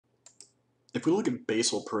If we look at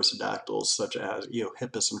basal perissodactyls such as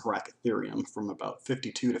Eohippus and Heracitherium from about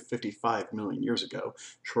 52 to 55 million years ago,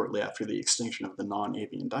 shortly after the extinction of the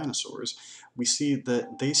non-avian dinosaurs, we see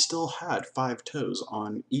that they still had 5 toes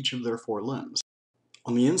on each of their 4 limbs.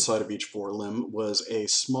 On the inside of each forelimb was a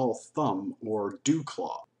small thumb or dew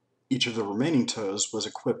claw. Each of the remaining toes was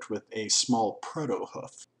equipped with a small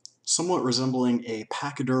protohoof, somewhat resembling a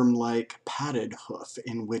pachyderm-like padded hoof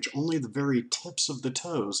in which only the very tips of the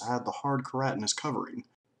toes had the hard keratinous covering.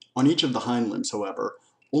 On each of the hind limbs, however,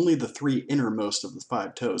 only the 3 innermost of the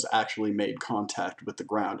 5 toes actually made contact with the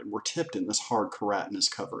ground and were tipped in this hard keratinous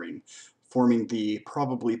covering, forming the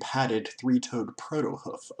probably padded 3-toed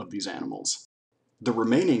protohoof of these animals. The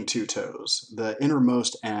remaining 2 toes, the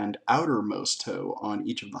innermost and outermost toe on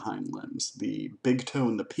each of the hind limbs, the big toe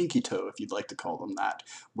and the pinky toe, if you'd like to call them that,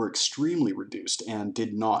 were extremely reduced and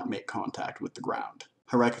did not make contact with the ground.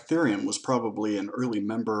 Heracitherium was probably an early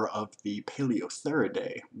member of the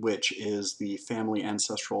Palaeotheridae, which is the family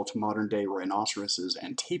ancestral to modern-day rhinoceroses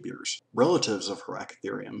and tapirs. Relatives of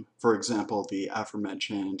Heracitherium, for example the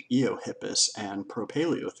aforementioned Eohippus and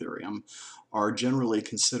Propaleotherium, are generally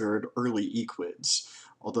considered early equids,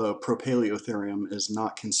 although Propaleotherium is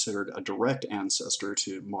not considered a direct ancestor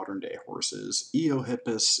to modern-day horses.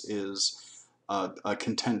 Eohippus is a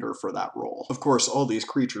contender for that role. Of course, all these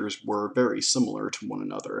creatures were very similar to one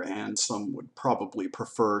another, and some would probably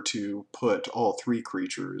prefer to put all 3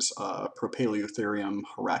 creatures, Propaleotherium,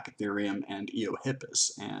 Heracitherium, and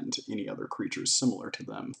Eohippus, and any other creatures similar to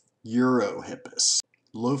them, Eurohippus,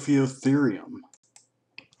 Lophiotherium,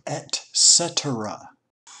 etc.,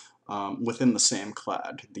 within the same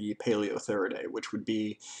clade, the Palaeotheridae, which would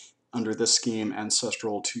be under this scheme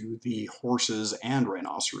ancestral to the horses and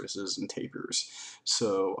rhinoceroses and tapirs.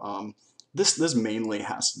 So this mainly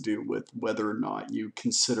has to do with whether or not you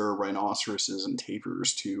consider rhinoceroses and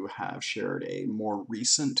tapirs to have shared a more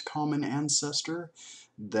recent common ancestor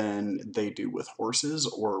than they do with horses,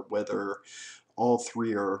 or whether all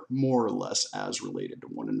 3 are more or less as related to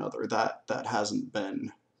one another. That hasn't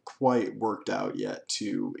been quite worked out yet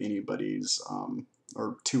to anybody's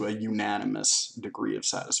or to a unanimous degree of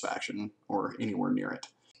satisfaction, or anywhere near it.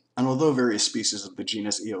 And although various species of the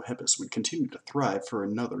genus Eohippus would continue to thrive for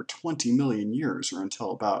another 20 million years, or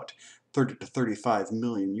until about 30 to 35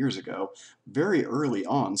 million years ago, very early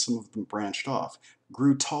on some of them branched off,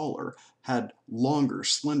 grew taller, had longer,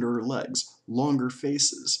 slenderer legs, longer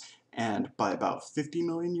faces, and by about 50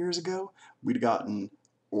 million years ago, we'd gotten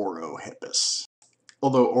Orohippus.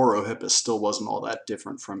 Although Orohippus still wasn't all that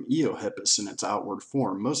different from Eohippus in its outward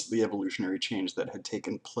form, most of the evolutionary change that had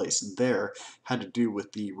taken place there had to do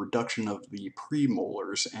with the reduction of the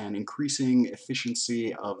premolars and increasing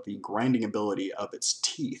efficiency of the grinding ability of its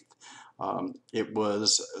teeth. It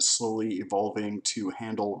was slowly evolving to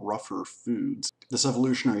handle rougher foods. This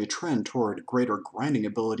evolutionary trend toward greater grinding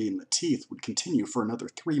ability in the teeth would continue for another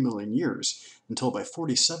 3 million years, until by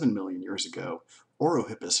 47 million years ago,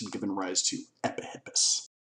 Orohippus had given rise to Epihippus.